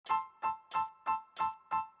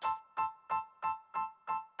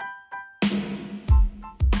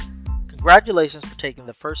Congratulations for taking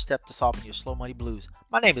the first step to solving your slow money blues.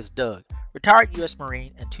 My name is Doug, retired U.S.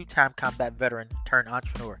 Marine and two-time combat veteran turned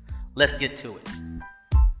entrepreneur. Let's get to it.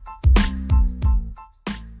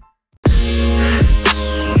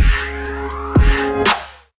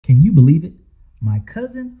 Can you believe it? My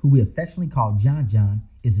cousin, who we affectionately call John John,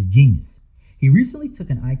 is a genius. He recently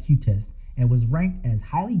took an IQ test and was ranked as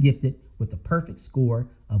highly gifted with a perfect score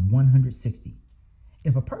of 160.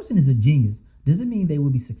 If a person is a genius, does it mean they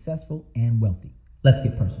will be successful and wealthy? Let's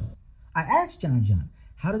get personal. I asked John John,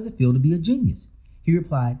 how does it feel to be a genius? He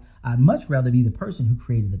replied, I'd much rather be the person who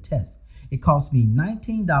created the test. It cost me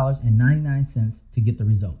 $19.99 to get the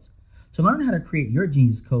results. To learn how to create your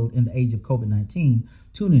genius code in the age of COVID-19,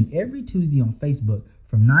 tune in every Tuesday on Facebook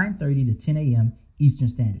from 9:30 to 10 a.m. Eastern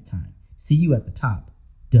Standard Time. See you at the top.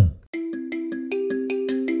 Doug.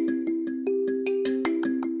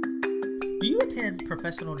 Do you attend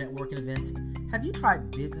professional networking events? Have you tried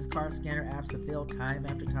business card scanner apps that fail time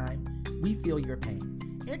after time? We feel your pain.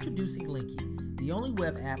 Introducing Linky, the only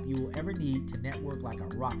web app you will ever need to network like a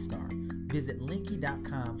rock star. Visit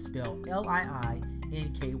Linky.com, spelled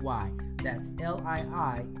L-I-I-N-K-Y. That's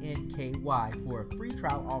L-I-I-N-K-Y for a free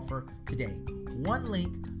trial offer today. One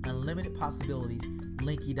link, unlimited possibilities.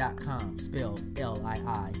 Linky.com, spelled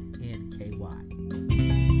L-I-I-N-K-Y.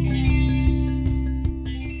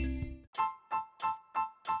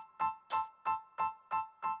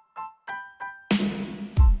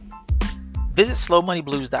 Visit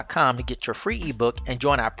slowmoneyblues.com to get your free ebook and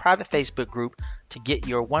join our private Facebook group to get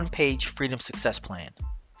your one-page freedom success plan.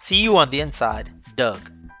 See you on the inside,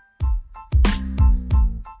 Doug.